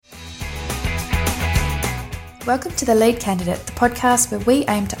Welcome to The Lead Candidate, the podcast where we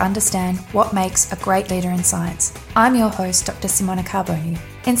aim to understand what makes a great leader in science. I'm your host, Dr. Simona Carboni.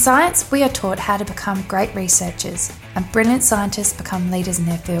 In science, we are taught how to become great researchers, and brilliant scientists become leaders in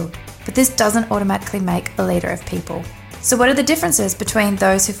their field. But this doesn't automatically make a leader of people. So what are the differences between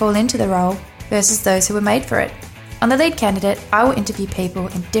those who fall into the role versus those who were made for it? On The Lead Candidate, I will interview people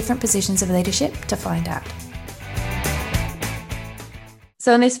in different positions of leadership to find out.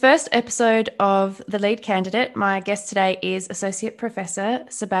 So in this first episode of The Lead Candidate, my guest today is Associate Professor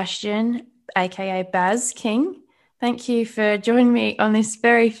Sebastian, aka Baz King. Thank you for joining me on this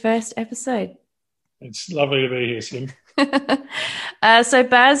very first episode. It's lovely to be here, Sim. So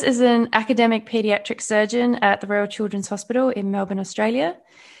Baz is an academic paediatric surgeon at the Royal Children's Hospital in Melbourne, Australia.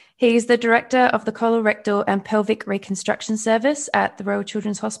 He's the director of the Colorectal and Pelvic Reconstruction Service at the Royal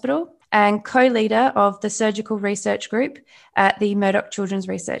Children's Hospital and co-leader of the Surgical Research Group at the Murdoch Children's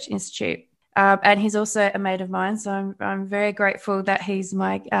Research Institute. And he's also a mate of mine, so I'm very grateful that he's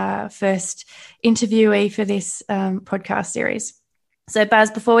my first interviewee for this podcast series. So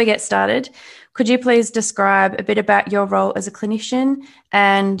Baz, before we get started, could you please describe a bit about your role as a clinician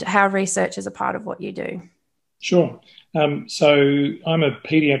and how research is a part of what you do? Sure. So I'm a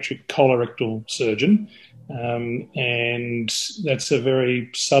paediatric colorectal surgeon, and that's a very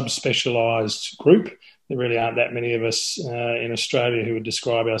subspecialised group. There really aren't that many of us in Australia who would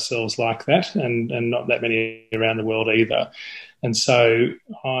describe ourselves like that, and not that many around the world either. And so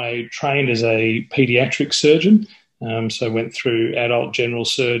I trained as a paediatric surgeon, so went through adult general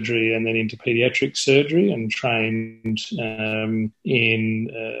surgery and then into paediatric surgery and trained in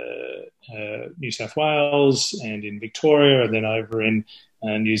New South Wales and in Victoria, and then over in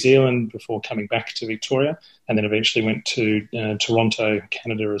New Zealand before coming back to Victoria, and then eventually went to Toronto,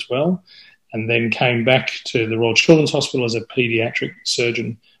 Canada as well, and then came back to the Royal Children's Hospital as a paediatric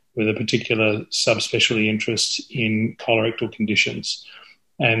surgeon with a particular subspecialty interest in colorectal conditions.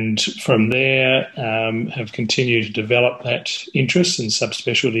 And from there have continued to develop that interest in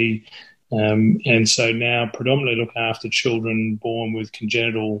subspecialty. And so now predominantly look after children born with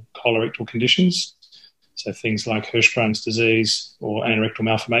congenital colorectal conditions, so things like Hirschsprung's disease or anorectal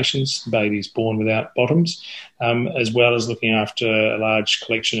malformations, babies born without bottoms, as well as looking after a large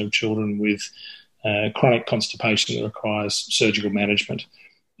collection of children with chronic constipation that requires surgical management.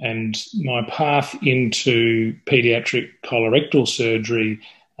 And my path into paediatric colorectal surgery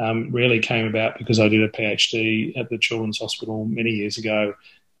really came about because I did a PhD at the Children's Hospital many years ago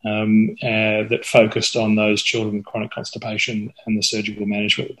that focused on those children with chronic constipation and the surgical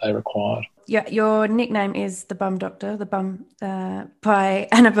management that they required. Yeah, your nickname is the Bum Doctor, the Bum by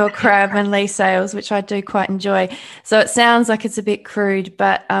Annabelle Crabb and Lee Sales, which I do quite enjoy. So it sounds like it's a bit crude,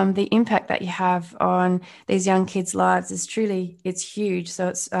 but the impact that you have on these young kids' lives is it's huge. So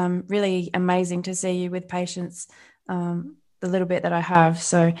it's really amazing to see you with patients, the little bit that I have.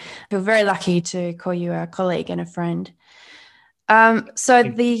 So I feel very lucky to call you a colleague and a friend. So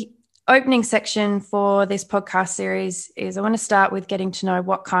the opening section for this podcast series is I want to start with getting to know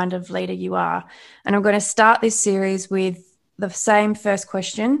what kind of leader you are. And I'm going to start this series with the same first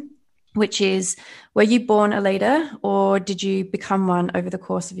question, which is, were you born a leader or did you become one over the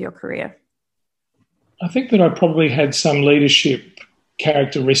course of your career? I think that I probably had some leadership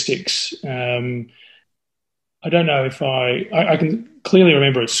characteristics. I don't know if I can clearly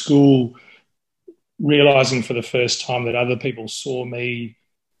remember at school realising for the first time that other people saw me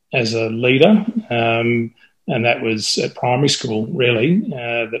as a leader, and that was at primary school, really,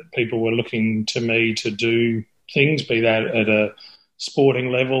 that people were looking to me to do things, be that at a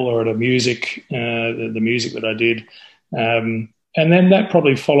sporting level or at a music, the music that I did. And then that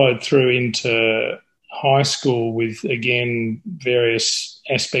probably followed through into high school with, again, various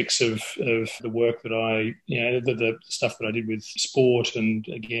aspects of the work that the stuff that I did with sport and,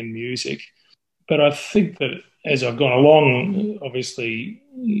 again, music. But I think that as I've gone along, obviously,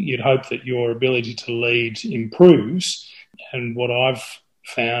 you'd hope that your ability to lead improves. And what I've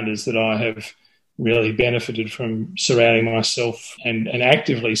found is that I have really benefited from surrounding myself and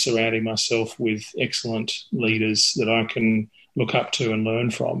actively surrounding myself with excellent leaders that I can look up to and learn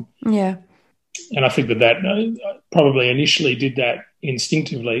from. Yeah. And I think that probably initially did that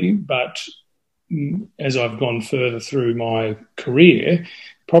instinctively, but as I've gone further through my career,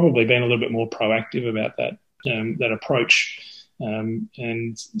 probably been a little bit more proactive about that approach,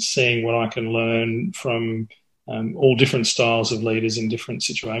 and seeing what I can learn from all different styles of leaders in different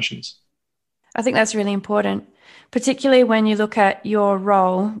situations. I think that's really important, particularly when you look at your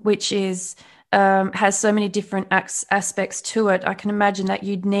role, which is has so many different aspects to it. I can imagine that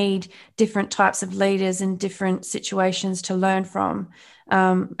you'd need different types of leaders in different situations to learn from.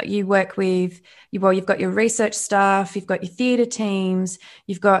 You work with, you've got your research staff, you've got your theatre teams,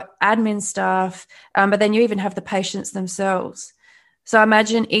 you've got admin staff, but then you even have the patients themselves. So I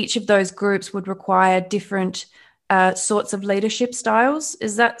imagine each of those groups would require different sorts of leadership styles.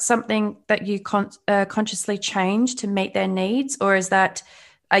 Is that something that you consciously change to meet their needs, or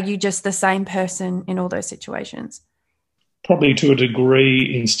are you just the same person in all those situations? Probably to a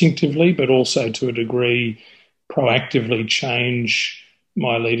degree instinctively, but also to a degree proactively change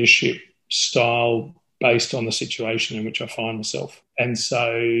my leadership style based on the situation in which I find myself. And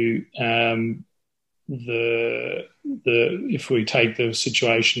so if we take the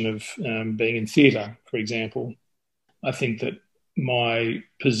situation of being in theatre, for example, I think that my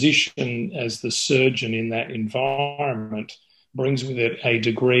position as the surgeon in that environment brings with it a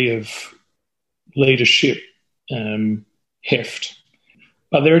degree of leadership heft.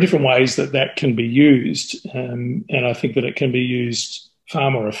 But there are different ways that can be used, and I think that it can be used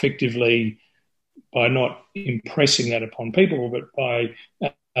far more effectively by not impressing that upon people, but by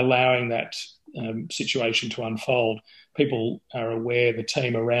allowing that situation to unfold. People are aware, the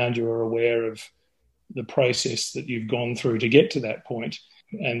team around you are aware of the process that you've gone through to get to that point.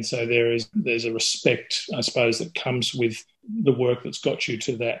 And so there's a respect, I suppose, that comes with the work that's got you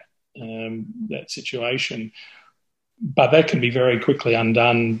to that situation. But that can be very quickly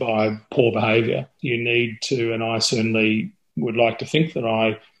undone by poor behaviour. You need to, and I certainly would like to think that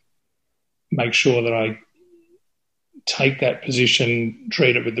I make sure that I take that position,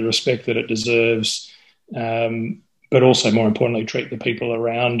 treat it with the respect that it deserves, but also, more importantly, treat the people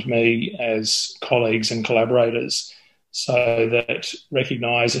around me as colleagues and collaborators, so that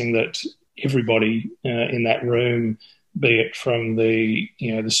recognising that everybody in that room, be it from the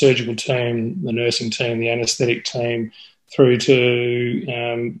surgical team, the nursing team, the anaesthetic team, through to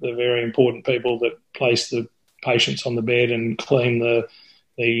the very important people that place the patients on the bed and clean the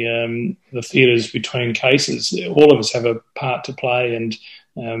theatres between cases. All of us have a part to play, and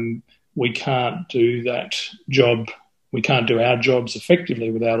we can't do that job. We can't do our jobs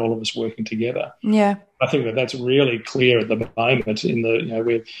effectively without all of us working together. Yeah. I think that that's really clear at the moment.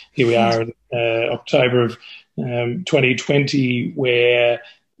 Here we are in October of 2020, where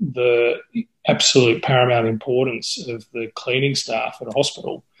the absolute paramount importance of the cleaning staff at a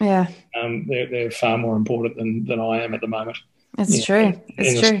hospital, they're far more important than I am at the moment. It's true.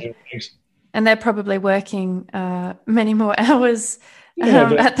 It's true. And they're probably working many more hours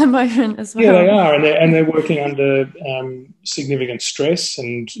at the moment as well. Yeah, they are, and they're working under significant stress,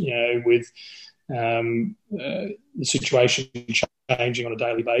 and with the situation changing on a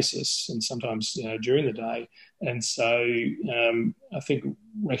daily basis, and sometimes during the day. And so I think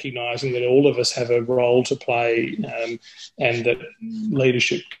recognising that all of us have a role to play, and that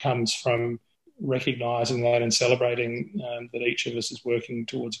leadership comes from recognising that and celebrating that each of us is working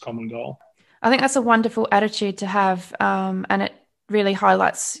towards a common goal. I think that's a wonderful attitude to have, and it really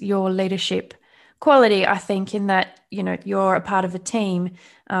highlights your leadership quality, I think, in that you're a part of a team,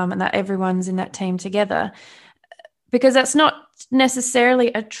 and that everyone's in that team together, because that's not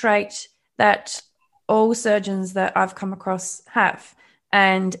necessarily a trait that all surgeons that I've come across have,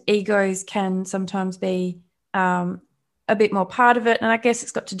 and egos can sometimes be a bit more part of it. And I guess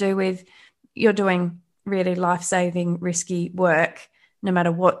it's got to do with you're doing really life-saving, risky work, no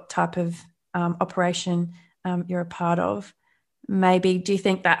matter what type of operation you're a part of. Maybe, do you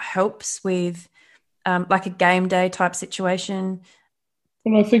think that helps with like a game day type situation?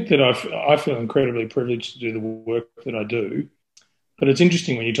 Well, I think that I feel incredibly privileged to do the work that I do. But it's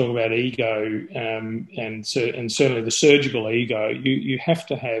interesting when you talk about ego, and certainly the surgical ego, you have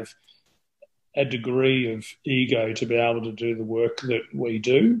to have a degree of ego to be able to do the work that we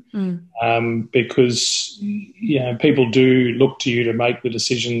do, because people do look to you to make the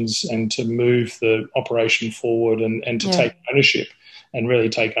decisions and to move the operation forward, and to take ownership, and really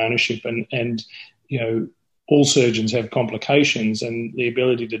take ownership. And all surgeons have complications, and the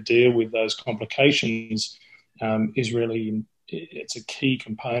ability to deal with those complications is really, it's a key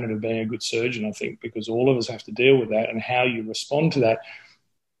component of being a good surgeon, I think, because all of us have to deal with that, and how you respond to that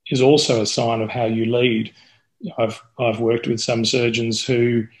is also a sign of how you lead. I've worked with some surgeons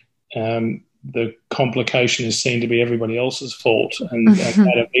who the complication is seen to be everybody else's fault, and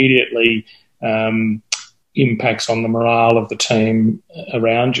that immediately impacts on the morale of the team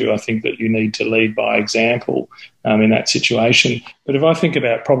around you. I think that you need to lead by example in that situation. But if I think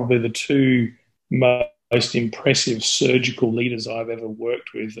about probably the two most impressive surgical leaders I've ever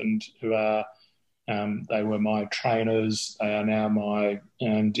worked with, and who are they were my trainers, they are now my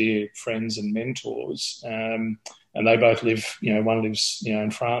dear friends and mentors, and they both live, one lives in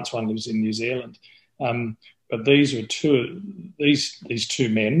France, one lives in New Zealand. But these were these two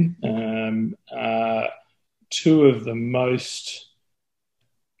men, are two of the most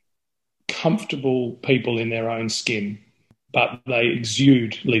comfortable people in their own skin, but they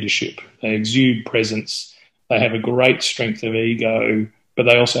exude leadership, they exude presence, they have a great strength of ego, but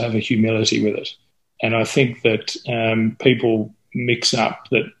they also have a humility with it. And I think that people mix up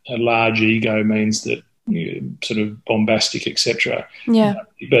that a large ego means that sort of bombastic, etc. Yeah.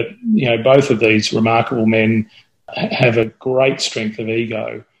 But both of these remarkable men have a great strength of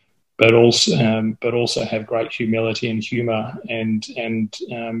ego, but also have great humility and humour, and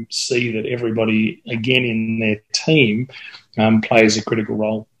see that everybody again in their team plays a critical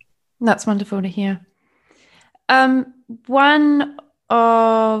role. That's wonderful to hear. One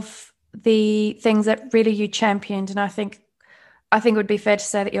of the things that really you championed, and I think it would be fair to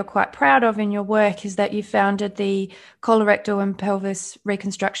say that you're quite proud of in your work, is that you founded the colorectal and pelvis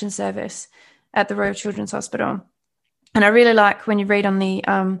reconstruction service at the Royal Children's Hospital. And I really like when you read on the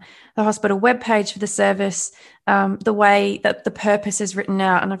hospital webpage for the service, the way that the purpose is written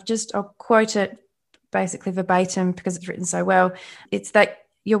out. And I'll quote it basically verbatim because it's written so well. It's that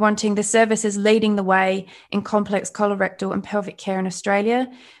you're wanting the services leading the way in complex colorectal and pelvic care in Australia.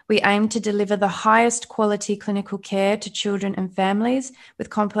 We aim to deliver the highest quality clinical care to children and families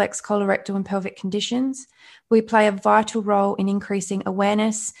with complex colorectal and pelvic conditions. We play a vital role in increasing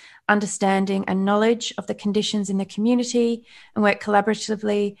awareness, understanding and knowledge of the conditions in the community, and work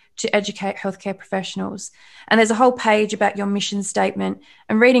collaboratively to educate healthcare professionals. And there's a whole page about your mission statement,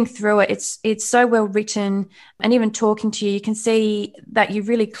 and reading through it, it's so well written, and even talking to you, you can see that you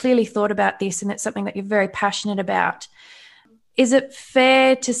really clearly thought about this and it's something that you're very passionate about. Is it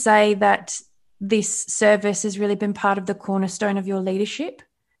fair to say that this service has really been part of the cornerstone of your leadership?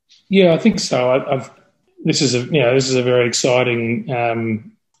 Yeah, I think so. This is a very exciting.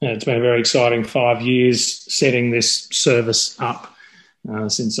 It's been a very exciting 5 years setting this service up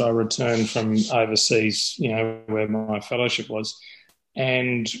since I returned from overseas, where my fellowship was.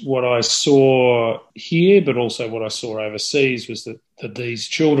 And what I saw here, but also what I saw overseas, was that these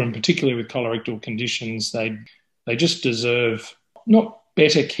children, particularly with colorectal conditions, they just deserve not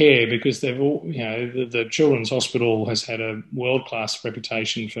better care, because they've all, the Children's Hospital has had a world-class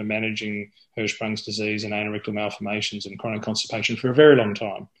reputation for managing Hirschsprung's disease and anorectal malformations and chronic constipation for a very long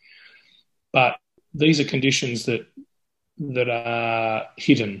time. But these are conditions that are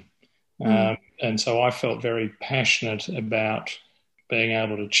hidden. And so I felt very passionate about being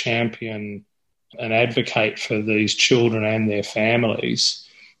able to champion and advocate for these children and their families,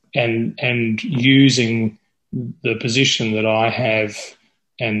 and using the position that I have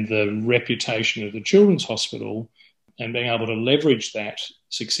and the reputation of the Children's Hospital, and being able to leverage that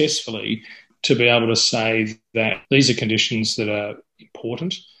successfully to be able to say that these are conditions that are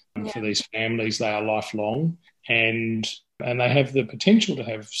important for these families. They are lifelong, and they have the potential to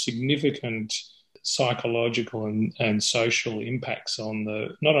have significant psychological and social impacts on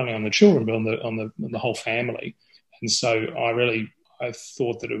not only on the children but on the whole family. And so I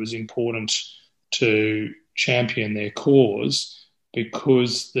thought that it was important to champion their cause,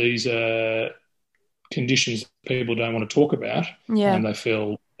 because these are conditions that people don't want to talk about, and they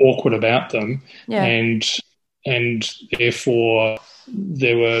feel awkward about them, and therefore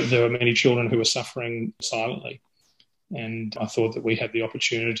there were many children who were suffering silently. And I thought that we had the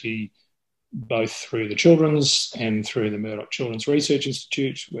opportunity, both through the Children's and through the Murdoch Children's Research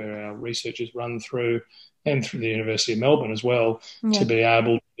Institute, where our research is run through, and through the University of Melbourne as well, to be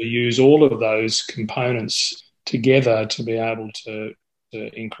able to use all of those components together to be able to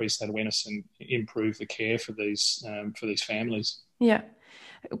increase that awareness and improve the care for these families. Yeah,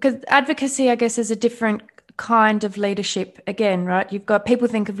 because advocacy, I guess, is a different kind of leadership again, right? You've got, people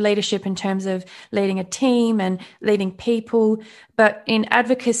think of leadership in terms of leading a team and leading people, but in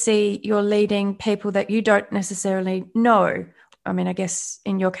advocacy, you're leading people that you don't necessarily know. I mean, I guess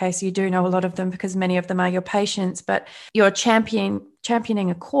in your case, you do know a lot of them because many of them are your patients, but you're championing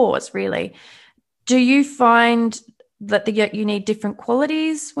a cause, really. Do you find that you need different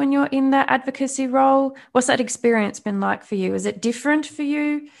qualities when you're in that advocacy role? What's that experience been like for you? Is it different for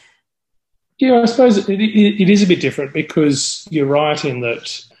you? Yeah, I suppose it is a bit different, because you're right in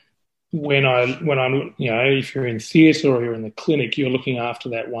that when I'm, if you're in theatre or you're in the clinic, you're looking after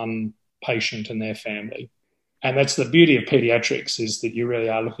that one patient and their family. And that's the beauty of paediatrics, is that you really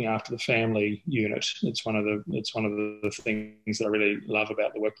are looking after the family unit. It's one of the things that I really love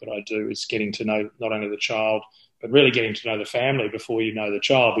about the work that I do, is getting to know not only the child, but really getting to know the family before you know the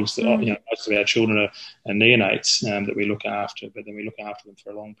child, because most of our children are neonates that we look after, but then we look after them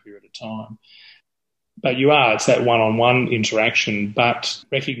for a long period of time. But it's that one-on-one interaction, but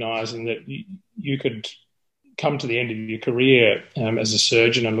recognising that you could come to the end of your career as a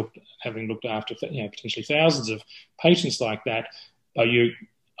surgeon and having looked after potentially thousands of patients like that, but you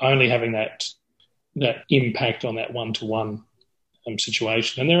only having that impact on that one-to-one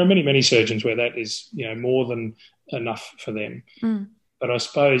situation. And there are many, many surgeons where that is more than enough for them. But I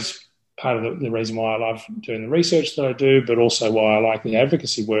suppose part of the reason why I love doing the research that I do, but also why I like the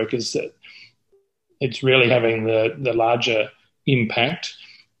advocacy work, is that it's really having the larger impact.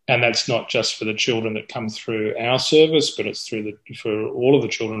 And that's not just for the children that come through our service, but it's for all of the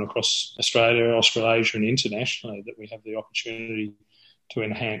children across Australia, Australasia and internationally, that we have the opportunity to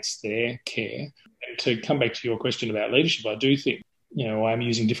enhance their care. And to come back to your question about leadership, I do think, I'm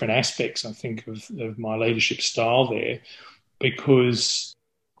using different aspects, I think, of my leadership style there, because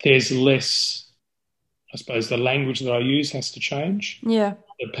there's less, I suppose, the language that I use has to change. Yeah.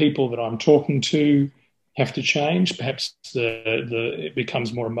 The people that I'm talking to have to change. Perhaps it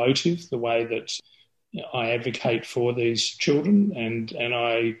becomes more emotive, the way that I advocate for these children, and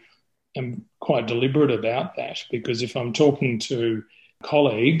I am quite deliberate about that, because if I'm talking to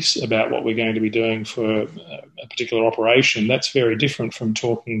colleagues about what we're going to be doing for a particular operation, that's very different from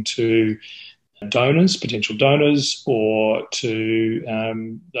talking to potential donors, or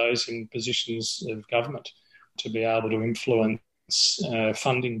to those in positions of government, to be able to influence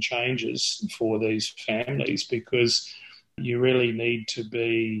funding changes for these families, because you really need to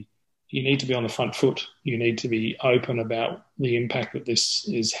be on the front foot. You need to be open about the impact that this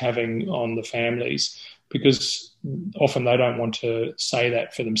is having on the families, because often they don't want to say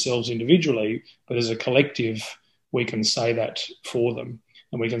that for themselves individually, but as a collective we can say that for them.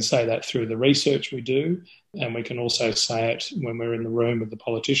 And we can say that through the research we do, and we can also say it when we're in the room with the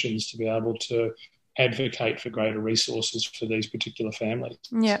politicians, to be able to advocate for greater resources for these particular families.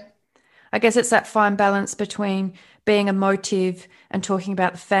 Yeah. I guess it's that fine balance between being emotive and talking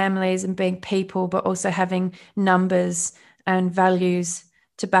about the families and being people, but also having numbers and values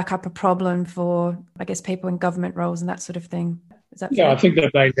to back up a problem for, I guess, people in government roles and that sort of thing. Is that fair? I think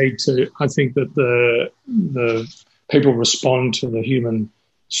that they need to. I think that the people respond to the human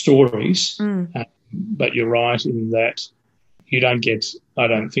stories, but you're right in that I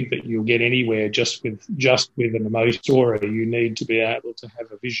don't think that you'll get anywhere just with an emotional story. You need to be able to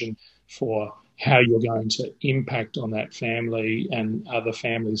have a vision for how you're going to impact on that family and other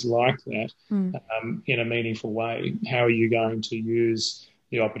families like that in a meaningful way. How are you going to use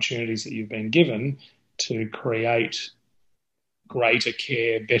the opportunities that you've been given to create greater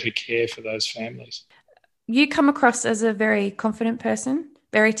care, better care for those families? You come across as a very confident person,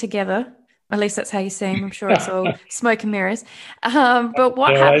 very together. At least that's how you seem. I'm sure it's all smoke and mirrors. But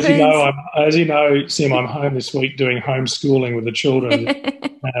what happens? As you know, Sim, I'm home this week doing homeschooling with the children.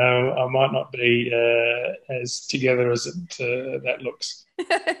 I might not be as together as that looks.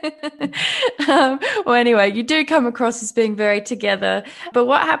 Well, anyway, you do come across as being very together. But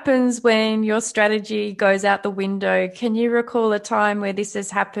what happens when your strategy goes out the window? Can you recall a time where this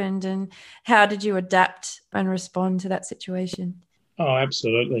has happened, and how did you adapt and respond to that situation? Oh,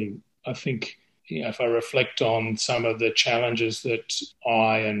 absolutely. I think, if I reflect on some of the challenges that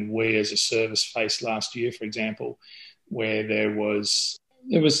I and we as a service faced last year, for example, where there was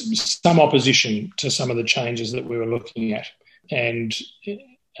some opposition to some of the changes that we were looking at. And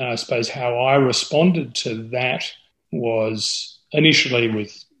I suppose how I responded to that was initially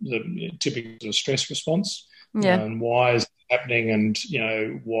with the typical stress response. And why is it happening,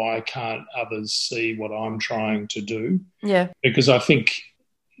 and why can't others see what I'm trying to do? Because I think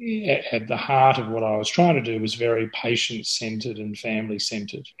at the heart of what I was trying to do was very patient-centred and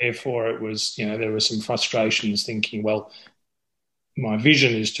family-centred. Therefore, it was, there were some frustrations thinking, well, my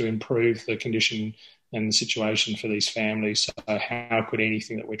vision is to improve the condition and the situation for these families. So how could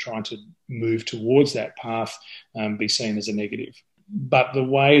anything that we're trying to move towards that path be seen as a negative? But the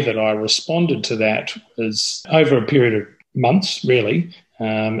way that I responded to that was over a period of months, really,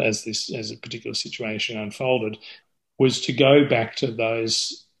 as a particular situation unfolded, was to go back to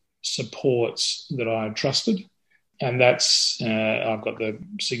those supports that I trusted. And that's, I've got the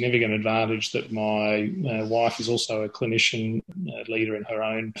significant advantage that my wife is also a clinician, leader in her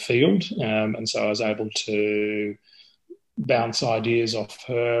own field. And so I was able to bounce ideas off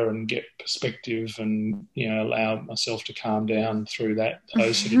her and get perspective and, allow myself to calm down through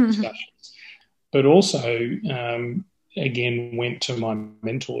those sort of discussions. But also, again, went to my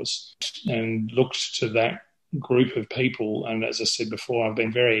mentors and looked to that group of people. And as I said before, I've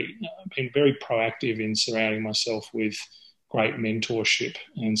been very proactive in surrounding myself with great mentorship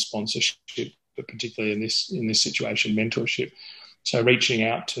and sponsorship, but particularly in this situation, mentorship. So reaching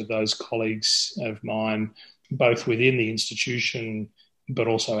out to those colleagues of mine, both within the institution, but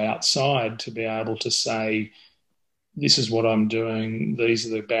also outside, to be able to say, this is what I'm doing, these are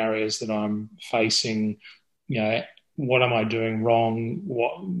the barriers that I'm facing, what am I doing wrong?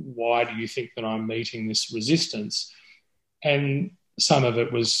 Why do you think that I'm meeting this resistance? And some of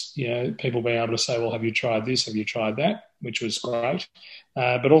it was, people being able to say, well, have you tried this? Have you tried that? Which was great.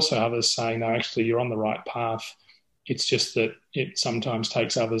 But also others saying, no, actually, you're on the right path. It's just that it sometimes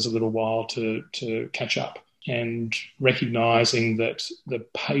takes others a little while to catch up, and recognising that the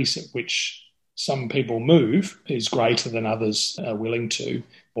pace at which some people move is greater than others are willing to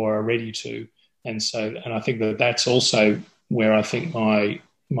or are ready to. And I think that that's also where I think my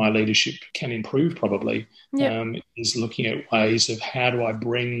leadership can improve probably, is looking at ways of how do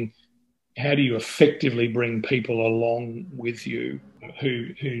you effectively bring people along with you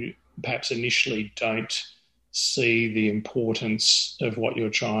who perhaps initially don't see the importance of what you're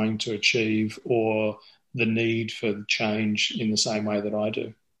trying to achieve or the need for change in the same way that I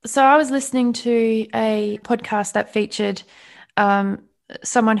do. So I was listening to a podcast that featured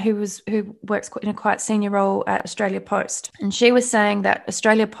someone who works in a quite senior role at Australia Post, and she was saying that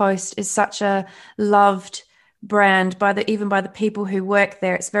Australia Post is such a loved brand even by the people who work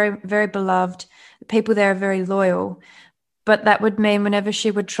there. It's very, very beloved. The people there are very loyal. But that would mean whenever she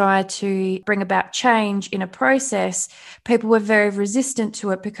would try to bring about change in a process, people were very resistant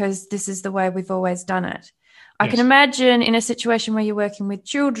to it because this is the way we've always done it. I can imagine in a situation where you're working with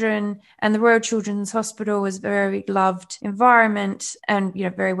children and the Royal Children's Hospital is a very loved environment and,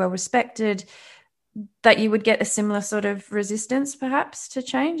 very well respected, that you would get a similar sort of resistance perhaps to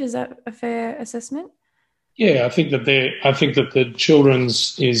change. Is that a fair assessment? Yeah, I think that the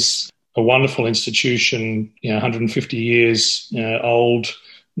Children's is a wonderful institution, 150 years old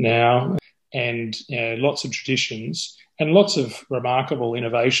now, and lots of traditions and lots of remarkable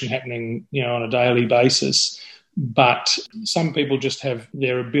innovation happening, on a daily basis. But some people just have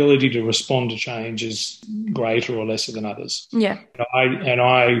their ability to respond to change is greater or lesser than others. Yeah. And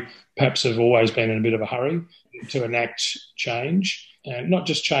I perhaps have always been in a bit of a hurry to enact change, and not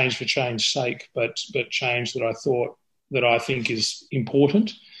just change for change's sake, but change that I think is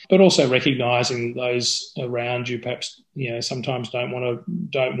important. But also recognising those around you perhaps sometimes don't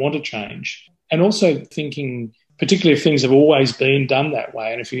want to change, and also thinking, particularly if things have always been done that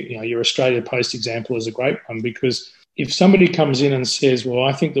way. And if your Australia Post example is a great one, because if somebody comes in and says, well,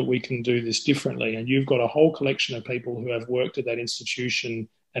 I think that we can do this differently, and you've got a whole collection of people who have worked at that institution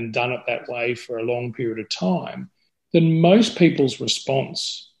and done it that way for a long period of time, then most people's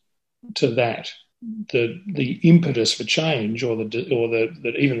response to that, the impetus for change or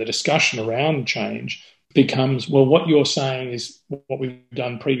even the discussion around change becomes, well, what you're saying is what we've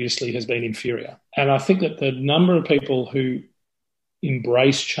done previously has been inferior. And I think that the number of people who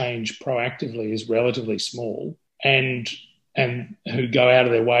embrace change proactively is relatively small, and who go out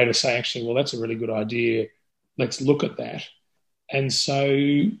of their way to say, actually, well, that's a really good idea, let's look at that. And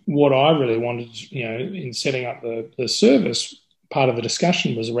so what I really wanted, in setting up the service, part of the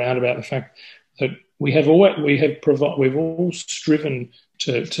discussion was around about the fact that we've all striven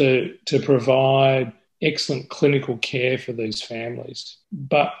to provide excellent clinical care for these families.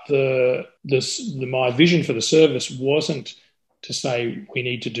 But my vision for the service wasn't to say we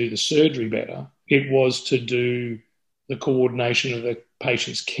need to do the surgery better. It was to do the coordination of the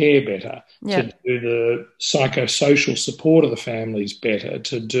patient's care better, to do the psychosocial support of the families better,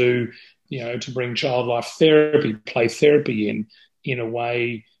 to do, to bring child life therapy, play therapy in a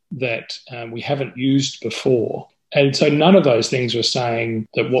way that we haven't used before. And so none of those things were saying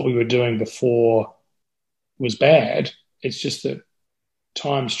that what we were doing before was bad. It's just that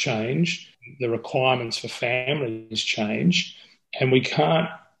times change, the requirements for families change, and we can't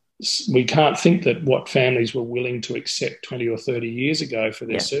think that what families were willing to accept 20 or 30 years ago for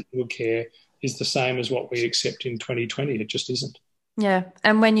their surgical care is the same as what we accept in 2020. It just isn't. Yeah.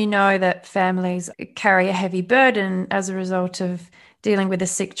 And when you know that families carry a heavy burden as a result of dealing with a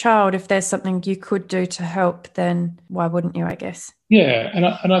sick child, if there's something you could do to help, then why wouldn't you, I guess? Yeah.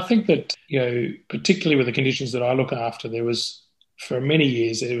 And I think that, particularly with the conditions that I look after, for many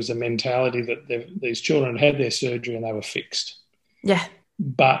years, there was a mentality that these children had their surgery and they were fixed. Yeah.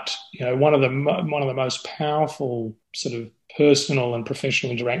 But, one of the most powerful sort of personal and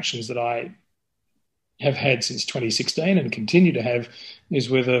professional interactions that I have had since 2016 and continue to have is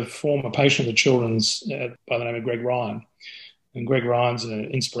with a former patient of the Children's by the name of Greg Ryan. And Greg Ryan's an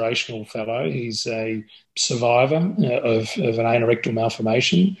inspirational fellow. He's a survivor of an anorectal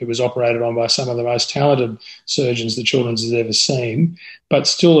malformation who was operated on by some of the most talented surgeons the Children's has ever seen, but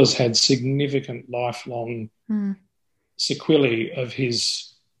still has had significant lifelong sequelae of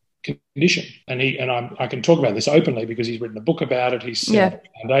his condition. I can talk about this openly because he's written a book about it. He's set up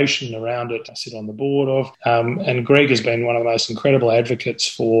a foundation around it. I sit on the board of. And Greg has been one of the most incredible advocates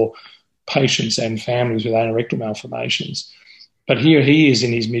for patients and families with anorectal malformations. But here he is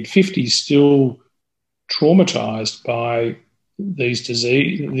in his mid-50s, still traumatised by this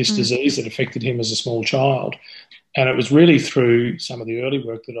disease that affected him as a small child. And it was really through some of the early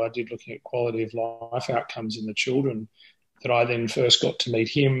work that I did looking at quality of life outcomes in the children that I then first got to meet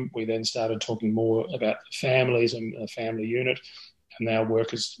him. We then started talking more about the families and the family unit, and our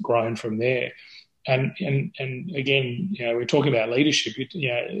work has grown from there. And again, we're talking about leadership.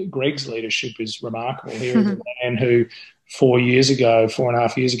 Greg's leadership is remarkable. Here is a man who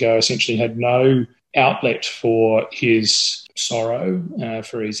 4.5 years ago, essentially had no outlet for his sorrow,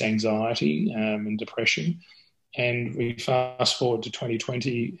 for his anxiety and depression. And we fast forward to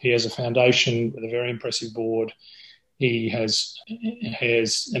 2020, he has a foundation with a very impressive board. He has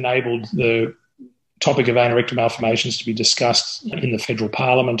enabled the topic of anorectal malformations to be discussed in the federal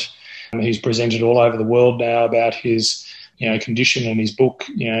parliament. He's presented all over the world now about his condition and his book.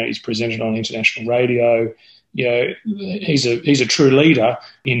 He's presented on international radio. He's a true leader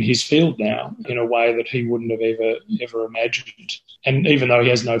in his field now in a way that he wouldn't have ever imagined. And even though he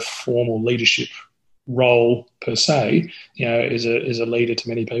has no formal leadership role per se, is a leader to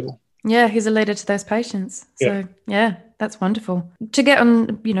many people. Yeah, he's a leader to those patients. So yeah, that's wonderful. To get on,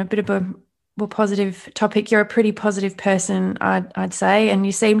 a bit of a more positive topic, you're a pretty positive person, I'd say, and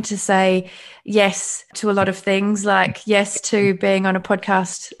you seem to say yes to a lot of things, like yes to being on a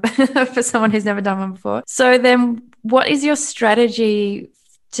podcast for someone who's never done one before. So then what is your strategy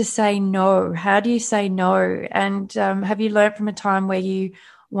to say no? How do you say no? And have you learned from a time where you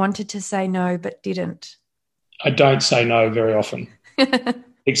wanted to say no but didn't? I don't say no very often,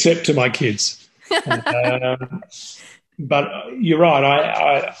 except to my kids. But you're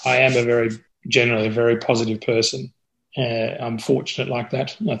right. I am generally a very positive person. I'm fortunate like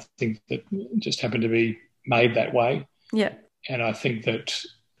that. I think that just happened to be made that way. Yeah. And I think that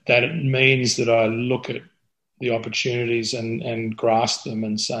it means that I look at the opportunities and grasp them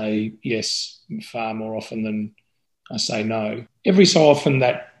and say yes far more often than I say no. Every so often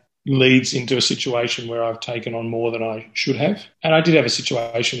that leads into a situation where I've taken on more than I should have. And I did have a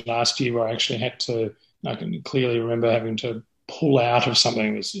situation last year where I actually I can clearly remember having to pull out of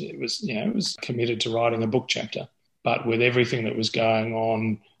something. It was committed to writing a book chapter. But with everything that was going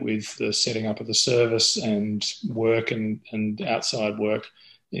on with the setting up of the service and work and outside work,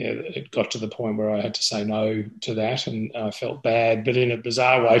 it got to the point where I had to say no to that, and I felt bad. But in a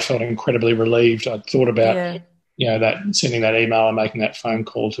bizarre way, I felt incredibly relieved. I'd thought about that sending that email and making that phone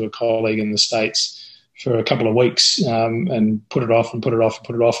call to a colleague in the States for a couple of weeks and put it off and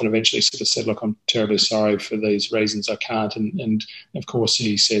eventually sort of said, look, I'm terribly sorry for these reasons. I can't. And of course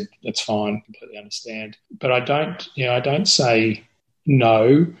he said, that's fine, completely understand. But I don't say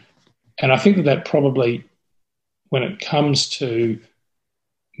no. And I think that probably when it comes to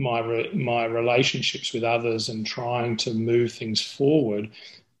my relationships with others and trying to move things forward,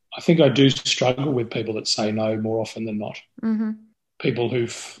 I think I do struggle with people that say no more often than not. Mm-hmm. People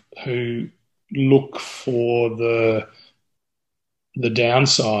who look for the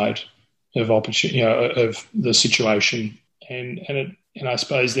downside of opportunity, of the situation, and I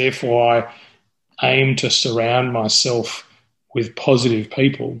suppose therefore I aim to surround myself with positive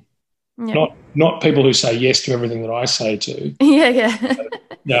people, not people who say yes to everything that I say to. Yeah.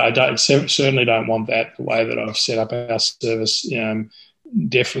 No, I certainly don't want that. The way that I've set up our service,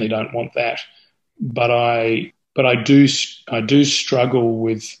 definitely don't want that. But I do struggle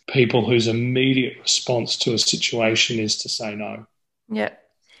with people whose immediate response to a situation is to say no. Yeah.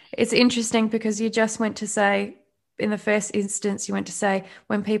 It's interesting because you just went to say, in the first instance, you went to say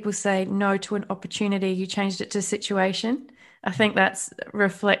when people say no to an opportunity, you changed it to situation. I think that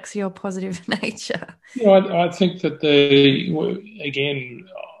reflects your positive nature. I think that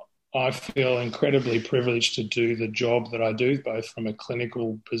I feel incredibly privileged to do the job that I do, both from a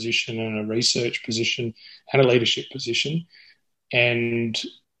clinical position and a research position and a leadership position. And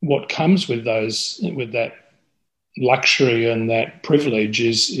what comes with that luxury and that privilege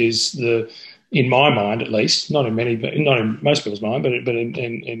is in my mind at least, not in most people's mind, but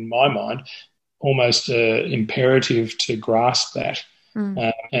in my mind, almost imperative to grasp that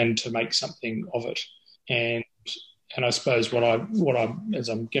and to make something of it. And I suppose what I as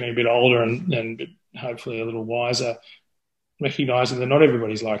I'm getting a bit older and hopefully a little wiser, recognising that not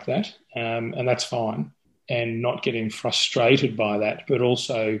everybody's like that, and that's fine, and not getting frustrated by that, but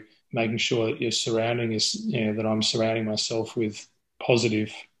also making sure that that I'm surrounding myself with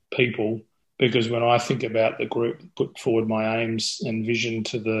positive people, because when I think about the group that put forward my aims and vision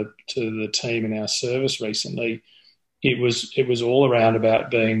to the team in our service recently, it was all around about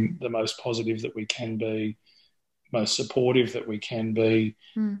being the most positive that we can be, most supportive that we can be,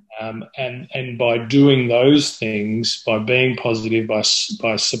 and by doing those things, by being positive,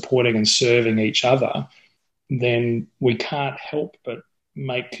 by supporting and serving each other, then we can't help but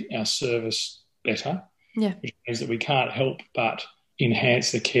make our service better. Yeah. Which means that we can't help but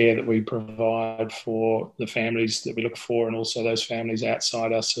enhance the care that we provide for the families that we look for, and also those families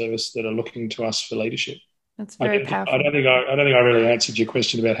outside our service that are looking to us for leadership. That's very powerful. I don't think I really answered your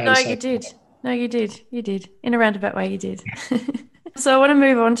question about how to say. No, you did. No, you did. You did. In a roundabout way, you did. So I want to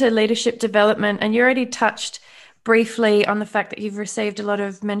move on to leadership development. And you already touched briefly on the fact that you've received a lot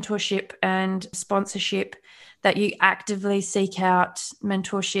of mentorship and sponsorship, that you actively seek out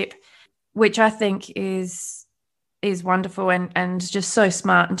mentorship, which I think is wonderful and just so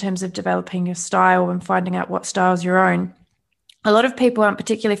smart in terms of developing your style and finding out what style's your own. A lot of people aren't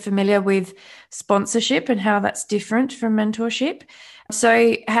particularly familiar with sponsorship and how that's different from mentorship.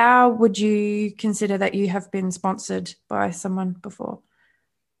 So how would you consider that you have been sponsored by someone before?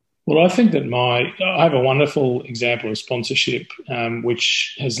 Well, I think that I have a wonderful example of sponsorship,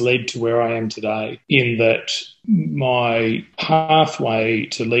 which has led to where I am today, in that my pathway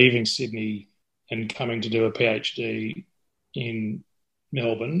to leaving Sydney and coming to do a PhD in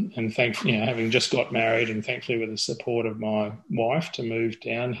Melbourne, and thankfully, having just got married and thankfully with the support of my wife to move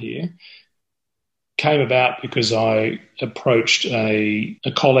down here, came about because I approached a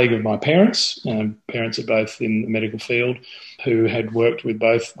colleague of my parents. Parents are both in the medical field, who had worked with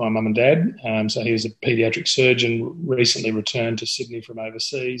both my mum and dad. So he was a paediatric surgeon, recently returned to Sydney from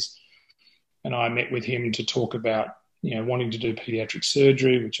overseas. And I met with him to talk about wanting to do paediatric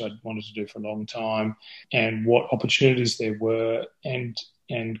surgery, which I'd wanted to do for a long time, and what opportunities there were, and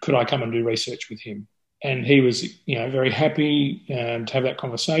could I come and do research with him. And he was very happy to have that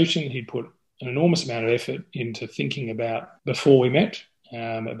conversation. He put an enormous amount of effort into thinking about, before we met,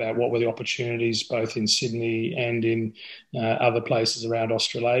 about what were the opportunities both in Sydney and in other places around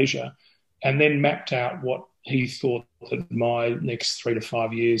Australasia, and then mapped out what he thought that my next 3 to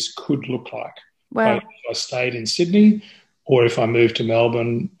 5 years could look like. Wow. Both if I stayed in Sydney or if I moved to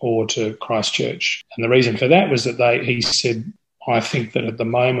Melbourne or to Christchurch. And the reason for that was that he said, I think that at the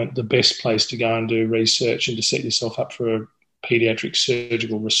moment the best place to go and do research and to set yourself up for a paediatric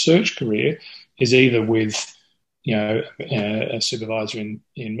surgical research career is either with a supervisor in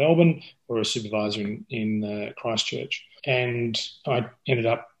Melbourne or a supervisor in Christchurch. And I ended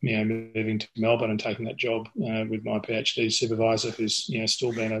up moving to Melbourne and taking that job with my PhD supervisor, who's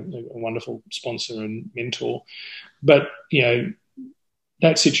still been a wonderful sponsor and mentor. But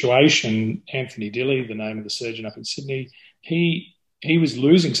that situation, Anthony Dilley, the name of the surgeon up in Sydney, he was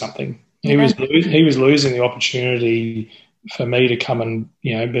losing something. He was losing the opportunity for me to come and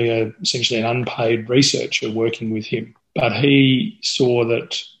be essentially an unpaid researcher working with him. But he saw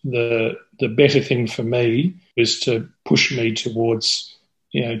that the better thing for me was to push me towards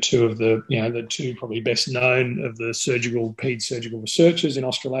two of the two probably best known of the paed surgical researchers in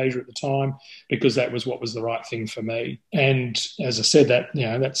Australasia at the time, because that was what was the right thing for me. And as I said,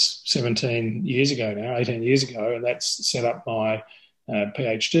 that's 18 years ago, and that's set up my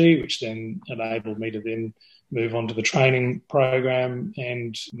PhD, which then enabled me to then move on to the training program,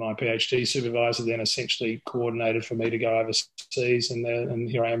 and my PhD supervisor then essentially coordinated for me to go overseas, and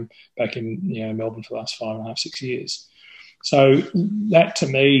here I am back in Melbourne for the last 5.5, 6 years. So that, to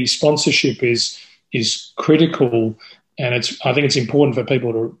me, sponsorship is critical, and I think it's important for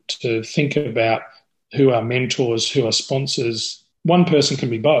people to think about who are mentors, who are sponsors. One person can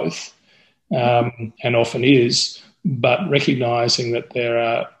be both, and often is, but recognising that there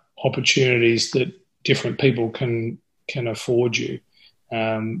are opportunities that different people can afford you,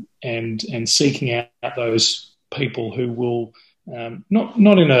 and seeking out those people who will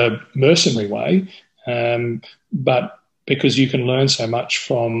not in a mercenary way, but because you can learn so much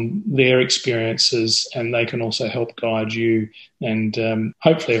from their experiences, and they can also help guide you and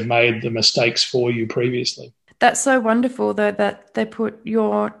hopefully have made the mistakes for you previously. That's so wonderful, though, that they put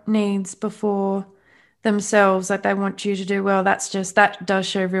your needs before themselves, like they want you to do well. That does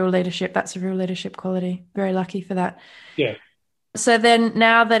show real leadership. That's a real leadership quality. Very lucky for that. Yeah. So then,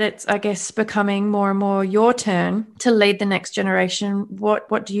 now that it's, I guess, becoming more and more your turn to lead the next generation,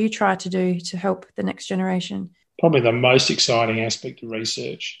 what do you try to do to help the next generation? Probably the most exciting aspect of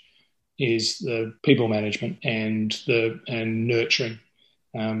research is the people management and nurturing.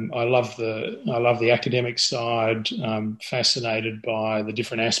 I love the academic side. I'm fascinated by the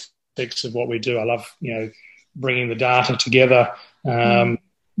different aspects of what we do. I love bringing the data together,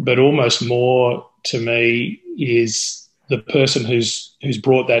 but almost more to me is the person who's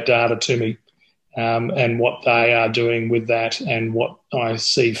brought that data to me, and what they are doing with that, and what I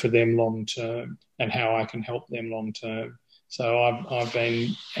see for them long term, and how I can help them long term. So I've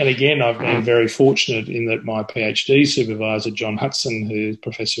been very fortunate in that my PhD supervisor, John Hudson, who's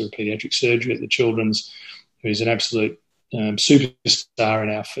Professor of Paediatric Surgery at the Children's, who's an absolute superstar in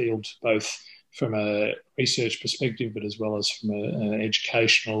our field, both from a research perspective, but as well as from an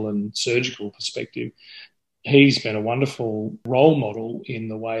educational and surgical perspective. He's been a wonderful role model in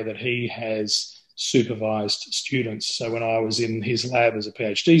the way that he has supervised students. So when I was in his lab as a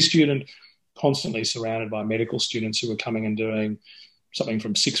PhD student, constantly surrounded by medical students who were coming and doing something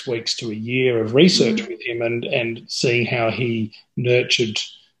from 6 weeks to a year of research with him, and seeing how he nurtured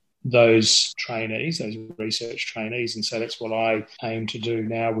those trainees, those research trainees. And so that's what I aim to do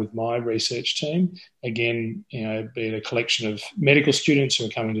now with my research team. Again, be it a collection of medical students who are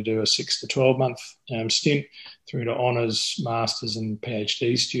coming to do a 6 to 12 month stint, through to honours, masters and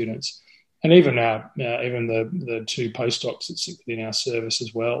PhD students. And even even the 2 postdocs that sit within our service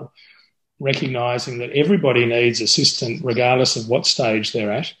as well, recognising that everybody needs assistance regardless of what stage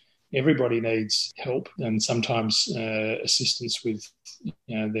they're at. Everybody needs help, and sometimes assistance with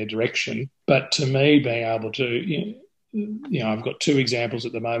their direction. But to me, being able to, I've got 2 examples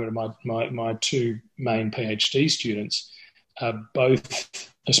at the moment of my 2 main PhD students are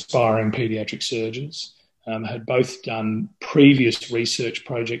both aspiring paediatric surgeons, had both done previous research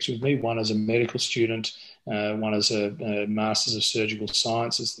projects with me, one as a medical student, one as a Masters of Surgical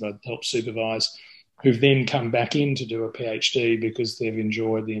Sciences that I'd helped supervise, who've then come back in to do a PhD because they've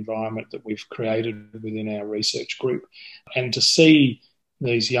enjoyed the environment that we've created within our research group. And to see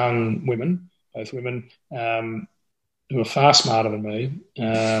these young women, both women, who are far smarter than me,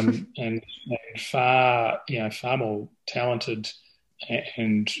 and far more talented,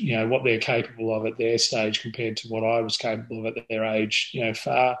 and what they're capable of at their stage compared to what I was capable of at their age,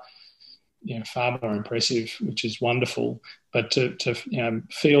 far more impressive, which is wonderful. But to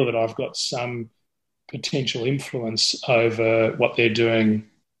feel that I've got some potential influence over what they're doing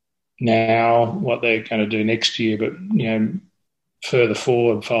now, what they're going to do next year, but further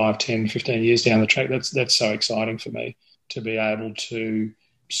forward 5, 10, 15 years down the track, that's so exciting for me to be able to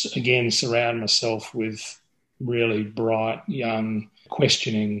again surround myself with really bright, young,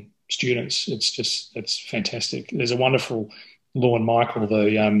 questioning students. It's fantastic. There's a wonderful Lorne Michael,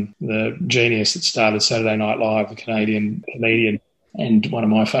 the genius that started Saturday Night Live, the Canadian comedian, and one of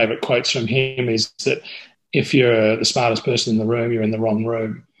my favourite quotes from him is that if you're the smartest person in the room, you're in the wrong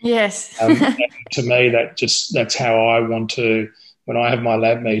room. Yes. To me, that's how I want to. When I have my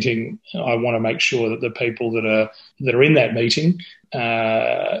lab meeting, I want to make sure that the people that are in that meeting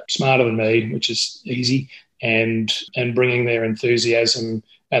are smarter than me, which is easy, and bringing their enthusiasm,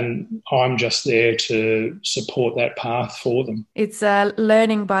 and I'm just there to support that path for them. It's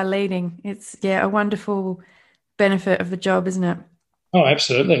learning by leading. It's a wonderful benefit of the job, isn't it? Oh,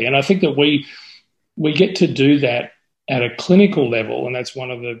 absolutely. And I think that we get to do that at a clinical level, and that's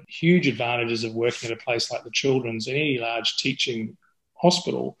one of the huge advantages of working at a place like the Children's, any large teaching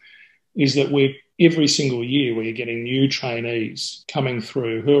hospital, is that every single year we're getting new trainees coming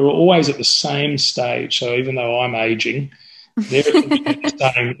through who are always at the same stage. So even though I'm ageing, they're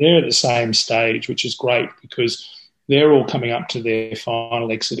at the same stage, which is great because they're all coming up to their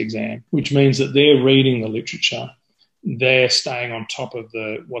final exit exam, which means that they're reading the literature, they're staying on top of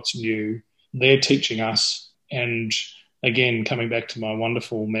what's new, they're teaching us. And again, coming back to my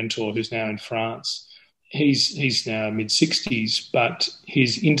wonderful mentor who's now in France, he's now mid-60s, but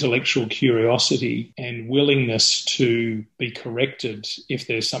his intellectual curiosity and willingness to be corrected if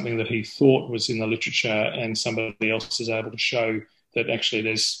there's something that he thought was in the literature and somebody else is able to show that actually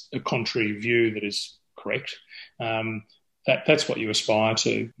there's a contrary view that is correct, that's what you aspire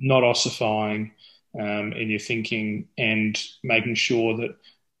to, not ossifying in your thinking, and making sure that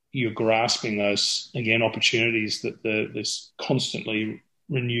you're grasping those, again, opportunities that this constantly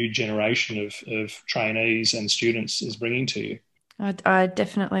renewed generation of trainees and students is bringing to you. I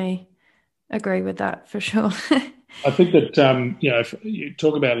definitely agree with that for sure. I think that, if you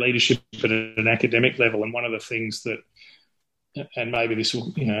talk about leadership at an academic level, and one of the things that, and maybe this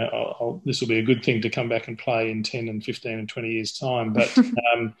will, this will be a good thing to come back and play in 10 and 15 and 20 years' time, but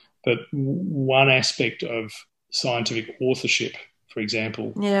but one aspect of scientific authorship, for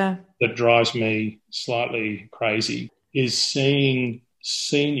example, that drives me slightly crazy is seeing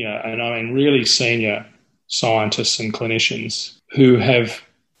senior, and I mean really senior scientists and clinicians who have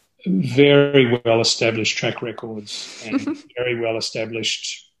very well-established track records and very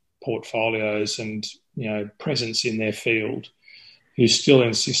well-established portfolios and presence in their field, who still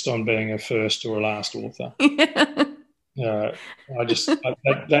insist on being a first or a last author. Uh,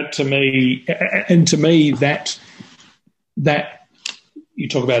 that to me, and to me that you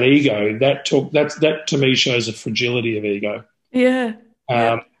talk about ego, that to me shows a fragility of ego. Yeah.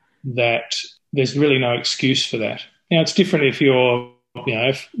 Um, that there's really no excuse for that. Now, it's different if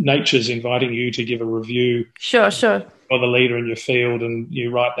if nature's inviting you to give a review, Sure. or the leader in your field, and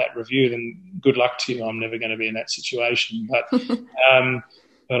you write that review, then good luck to you. I'm never going to be in that situation. But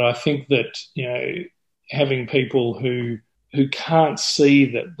I think that having people who can't see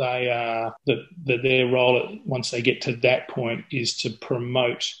that they are that their role once they get to that point is to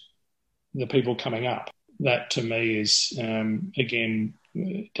promote the people coming up. That to me is again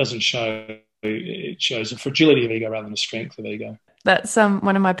doesn't show. It shows a fragility of ego rather than a strength of ego. That's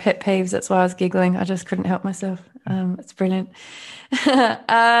one of my pet peeves. That's why I was giggling. I just couldn't help myself. It's brilliant.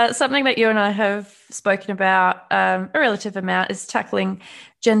 Something that you and I have spoken about a relative amount is tackling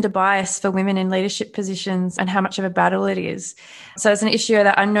gender bias for women in leadership positions and how much of a battle it is. So it's an issue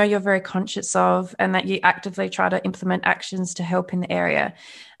that I know you're very conscious of and that you actively try to implement actions to help in the area.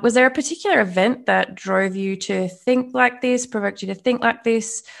 Was there a particular event that drove you to think like this, provoked you to think like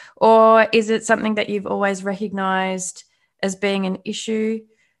this, or is it something that you've always recognised as being an issue?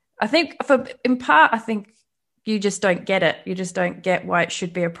 I think in part, I think you just don't get it. You just don't get why it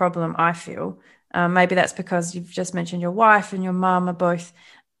should be a problem, I feel. Maybe that's because you've just mentioned your wife and your mum are both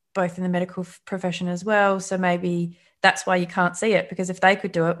in the medical profession as well. So maybe that's why you can't see it, because if they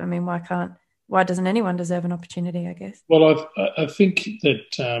could do it, I mean, why doesn't anyone deserve an opportunity, I guess? Well, I think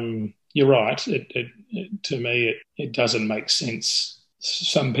that you're right. To me, it doesn't make sense.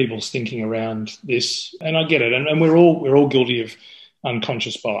 Some people's thinking around this, and I get it, and we're all guilty of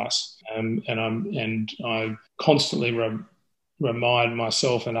unconscious bias, and I constantly remind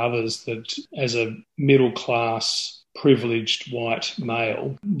myself and others that as a middle class privileged white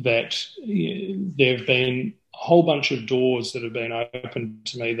male, that there have been a whole bunch of doors that have been opened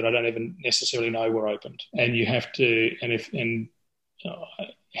to me that I don't even necessarily know were opened, and you have to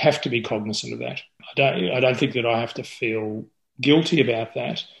have to be cognizant of that. I don't think that I have to feel guilty about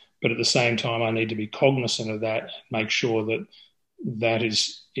that, but at the same time I need to be cognizant of that and make sure that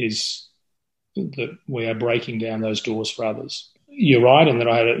is that we are breaking down those doors for others. You're right in that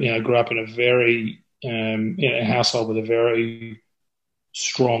I grew up in a household with a very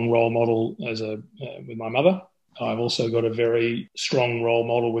strong role model with my mother. I've also got a very strong role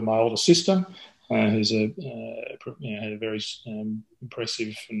model with my older sister, who's had a very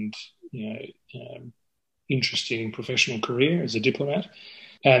impressive and interesting professional career as a diplomat.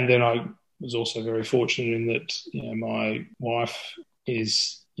 And then I was also very fortunate in that my wife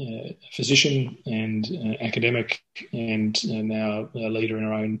is a physician and academic, and now a leader in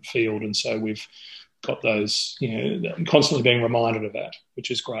her own field. And so we've got those, constantly being reminded of that,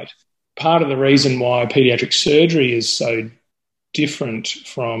 which is great. Part of the reason why paediatric surgery is so different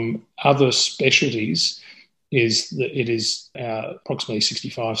from other specialties is that it is approximately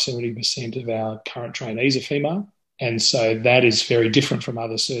 65-70% of our current trainees are female. And so that is very different from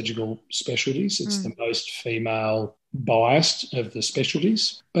other surgical specialties. It's the most female biased of the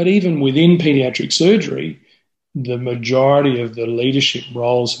specialties. But even within paediatric surgery, the majority of the leadership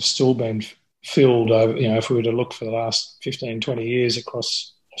roles have still been filled over, if we were to look for the last 15, 20 years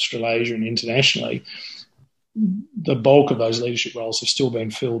across Australasia and internationally, the bulk of those leadership roles have still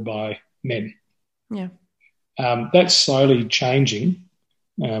been filled by men. Yeah. That's slowly changing,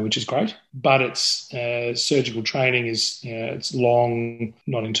 which is great. But it's surgical training is it's long,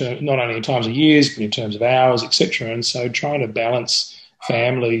 not only in terms of years, but in terms of hours, etc. And so trying to balance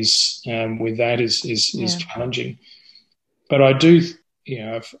families with that is challenging. But I do,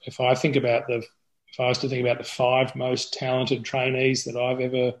 if I was to think about the 5 most talented trainees that I've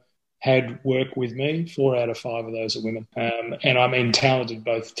ever had work with me, 4 out of 5 of those are women. And I mean talented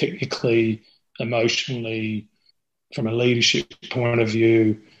both technically, emotionally, from a leadership point of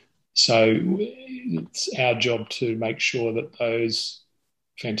view. So it's our job to make sure that those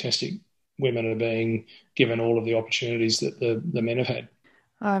fantastic women are being given all of the opportunities that the men have had.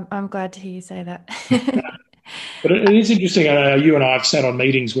 I'm glad to hear you say that. But it is interesting. You and I have sat on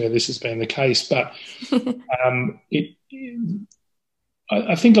meetings where this has been the case, but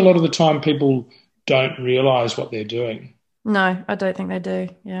I think a lot of the time people don't realise what they're doing. No, I don't think they do.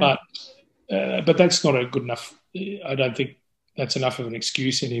 Yeah. But that's not a good enough. I don't think that's enough of an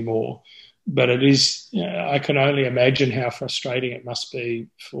excuse anymore. But it is. I can only imagine how frustrating it must be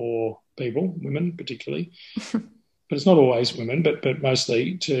for people, women particularly. But it's not always women, but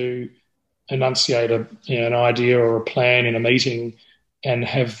mostly to enunciate an idea or a plan in a meeting and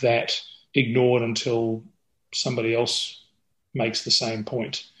have that ignored until somebody else makes the same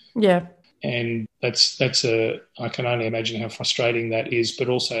point. Yeah. And I can only imagine how frustrating that is, but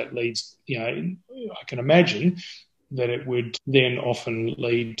also it leads, I can imagine that it would then often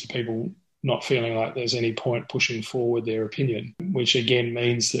lead to people not feeling like there's any point pushing forward their opinion, which again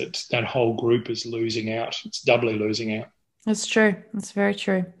means that that whole group is losing out. It's doubly losing out. That's true. That's very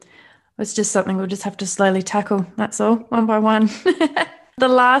true. It's just something we'll just have to slowly tackle. That's all, one by one. The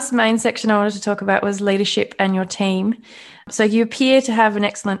last main section I wanted to talk about was leadership and your team. So you appear to have an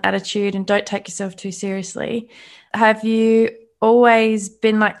excellent attitude and don't take yourself too seriously. Have you always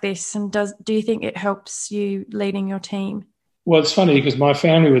been like this? And do you think it helps you leading your team? Well, it's funny because my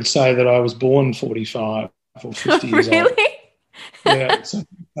family would say that I was born 45 or 50 years old. Really? Yeah. So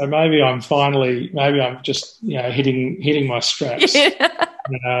maybe I'm just, hitting my straps. Yeah.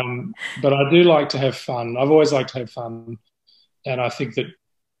 But I do like to have fun. I've always liked to have fun. And I think that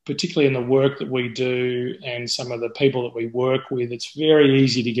particularly in the work that we do and some of the people that we work with, it's very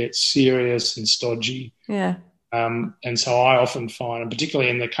easy to get serious and stodgy. Yeah. And so I often find, and particularly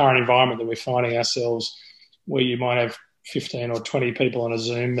in the current environment that we're finding ourselves, where you might have 15 or 20 people on a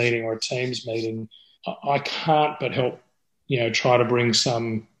Zoom meeting or a Teams meeting, I can't but help, try to bring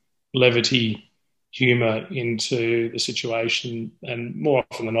some levity, humour into the situation. And more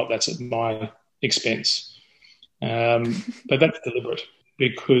often than not, that's at my expense. But that's deliberate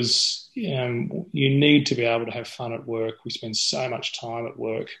because you need to be able to have fun at work. We spend so much time at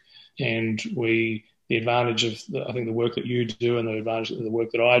work, and the advantage of I think the work that you do and the advantage of the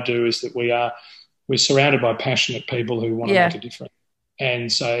work that I do is that we're surrounded by passionate people who want to make a difference.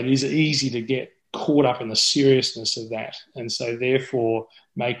 And so it is easy to get caught up in the seriousness of that. And so therefore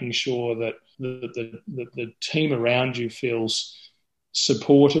making sure that the team around you feels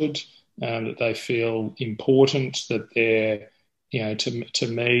supported, that they feel important, that they're, to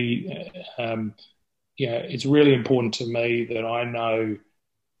me, it's really important to me that I know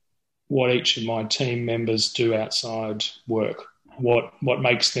what each of my team members do outside work, what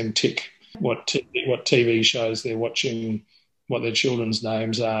makes them tick, what TV shows they're watching, what their children's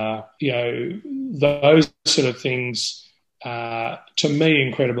names are. Those sort of things are, to me,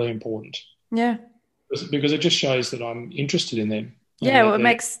 incredibly important. Yeah. Because it just shows that I'm interested in them. Yeah, well, it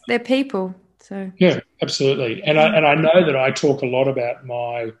makes their people. So yeah, absolutely. And I know that I talk a lot about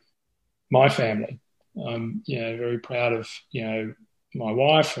my family. I'm very proud of my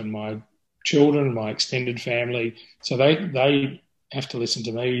wife and my children, my extended family. So they have to listen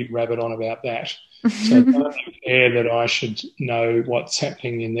to me rabbit on about that. So it's only fair that I should know what's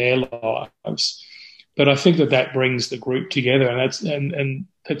happening in their lives. But I think that brings the group together, and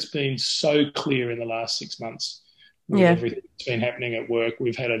that's been so clear in the last 6 months with everything that's been happening at work.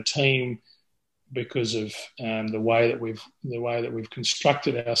 We've had a team because of the way that we've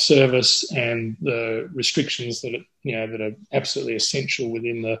constructed our service and the restrictions that are absolutely essential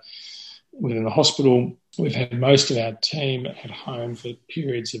within the hospital. We've had most of our team at home for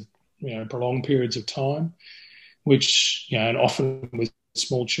prolonged periods of time, which and often with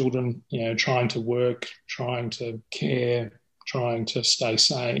small children, trying to work, trying to care, trying to stay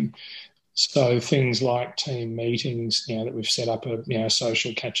sane. So things like team meetings, that we've set up a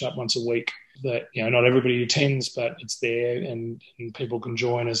social catch up once a week that not everybody attends, but it's there and people can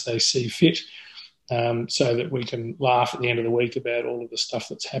join as they see fit, so that we can laugh at the end of the week about all of the stuff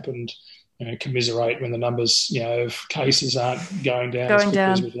that's happened, commiserate when the numbers of cases aren't going down as quickly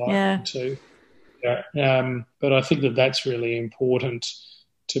as we'd like them to. But I think that's really important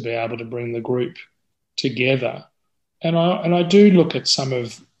to be able to bring the group together. And I do look at some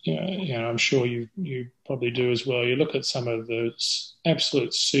of, I'm sure you probably do as well. You look at some of the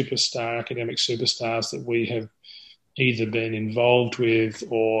absolute academic superstars that we have either been involved with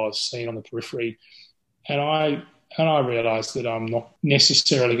or seen on the periphery. And I realise that I'm not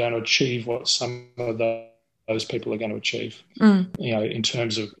necessarily going to achieve what some of those people are going to achieve, in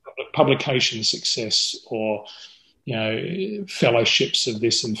terms of publication success or, fellowships of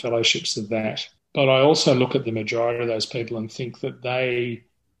this and fellowships of that. But I also look at the majority of those people and think that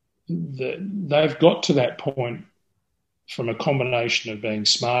they've got to that point from a combination of being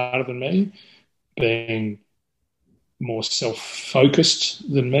smarter than me, being more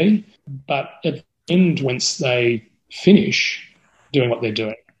self-focused than me, but at the end, once they finish doing what they're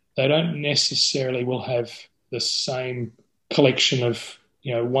doing, they don't necessarily will have the same collection of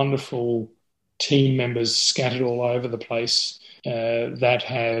wonderful team members scattered all over the place that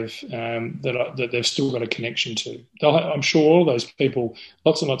they've still got a connection to. I'm sure all those people,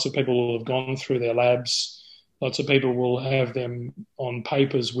 lots and lots of people will have gone through their labs. Lots of people will have them on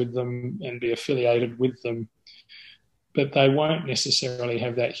papers with them and be affiliated with them, but they won't necessarily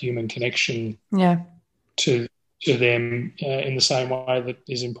have that human connection to to them in the same way that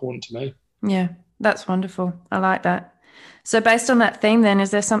is important to me. Yeah, that's wonderful. I like that. So based on that theme then,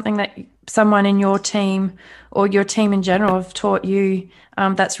 is there something that someone in your team or your team in general have taught you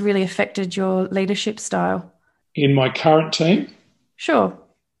that's really affected your leadership style? In my current team? Sure.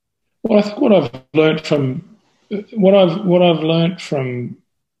 Well, I think what I've learned from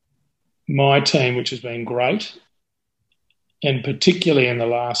my team, which has been great, and particularly in the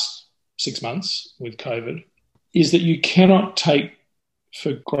last 6 months with COVID, is that you cannot take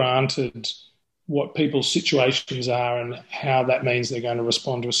for granted what people's situations are and how that means they're going to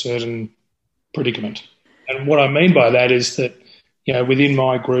respond to a certain predicament. And what I mean by that is that, within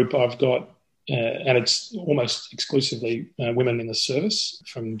my group, I've got, and it's almost exclusively women in the service,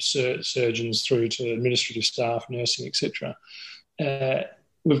 from surgeons through to administrative staff, nursing, etc.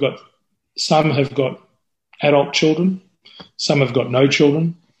 We've got, some have got adult children, some have got no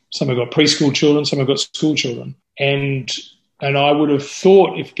children, some have got preschool children, some have got school children. And I would have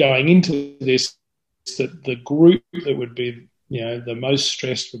thought, if going into this, that the group that would be, the most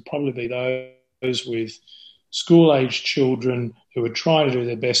stressed would probably be those with school-aged children who are trying to do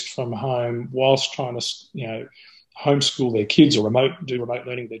their best from home whilst trying to, homeschool their kids or do remote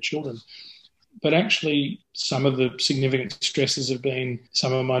learning with their children. But actually, some of the significant stresses have been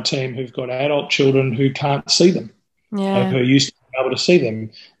some of my team who've got adult children who can't see them, who are used to being able to see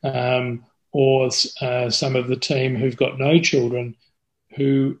them, or some of the team who've got no children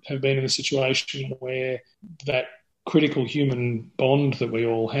who have been in a situation where that critical human bond that we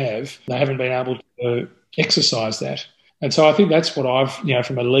all have, they haven't been able to exercise that. And so I think that's what I've,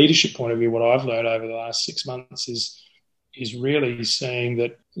 from a leadership point of view, what I've learned over the last 6 months is really seeing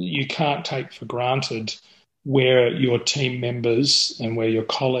that you can't take for granted where your team members and where your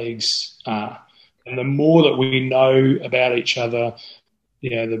colleagues are. And the more that we know about each other,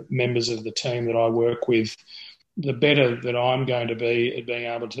 the members of the team that I work with, the better that I'm going to be at being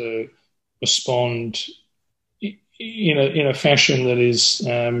able to respond in a fashion that is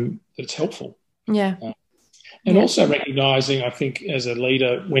that's helpful. Yeah. And also recognising, I think, as a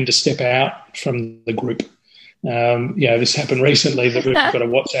leader, when to step out from the group. This happened recently that we've got a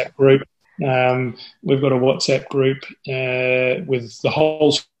WhatsApp group. We've got a WhatsApp group with the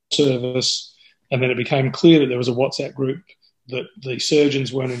whole service, and then it became clear that there was a WhatsApp group that the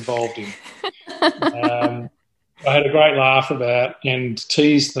surgeons weren't involved in. I had a great laugh about and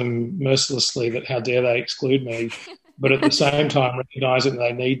teased them mercilessly that how dare they exclude me, but at the same time recognising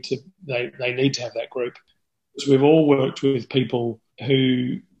they need to have that group. Because we've all worked with people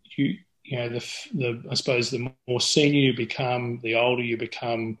who I suppose the more senior you become, the older you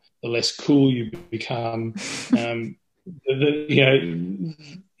become, the less cool you become.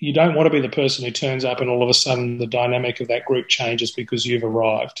 You don't want to be the person who turns up and all of a sudden the dynamic of that group changes because you've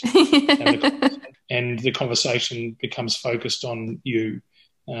arrived. And the conversation becomes focused on you.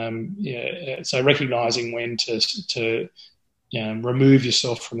 So recognising when to remove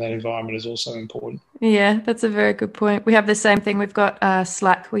yourself from that environment is also important. Yeah, that's a very good point. We have the same thing. We've got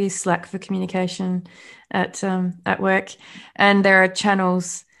Slack. We use Slack for communication at work, and there are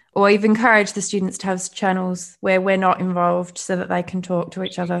channels, or we've encouraged the students to have channels where we're not involved so that they can talk to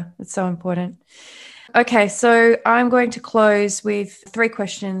each other. It's so important. Okay, so I'm going to close with 3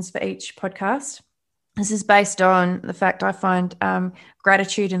 questions for each podcast. This is based on the fact I find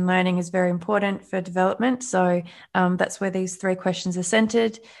gratitude in learning is very important for development. So that's where these 3 questions are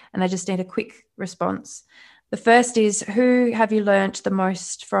centered, and I just need a quick response. The first is, who have you learnt the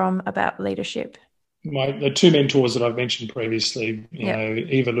most from about leadership? The 2 mentors that I've mentioned previously,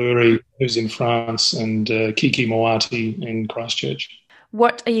 Eva Lurie, who's in France, and Kiki Moati in Christchurch.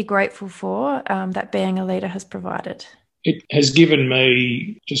 What are you grateful for that being a leader has provided? It has given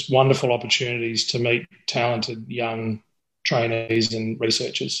me just wonderful opportunities to meet talented young trainees and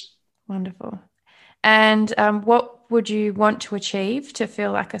researchers. Wonderful. And what would you want to achieve to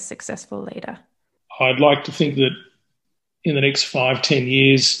feel like a successful leader? I'd like to think that in the next 5-10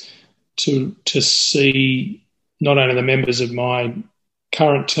 years to see not only the members of my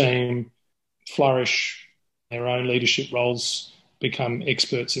current team flourish their own leadership roles, become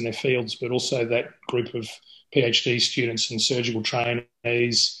experts in their fields, but also that group of PhD students and surgical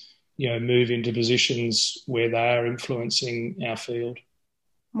trainees, move into positions where they are influencing our field.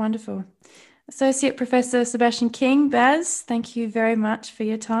 Wonderful. Associate Professor Sebastian King, Baz, thank you very much for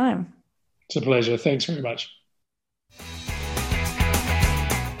your time. It's a pleasure. Thanks very much.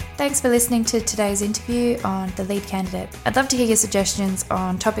 Thanks for listening to today's interview on The Lead Candidate. I'd love to hear your suggestions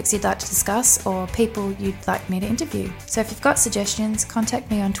on topics you'd like to discuss or people you'd like me to interview. So if you've got suggestions,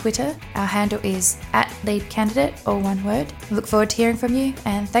 contact me on Twitter. Our handle is @LeadCandidate, all one word. I look forward to hearing from you,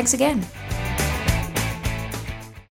 and thanks again.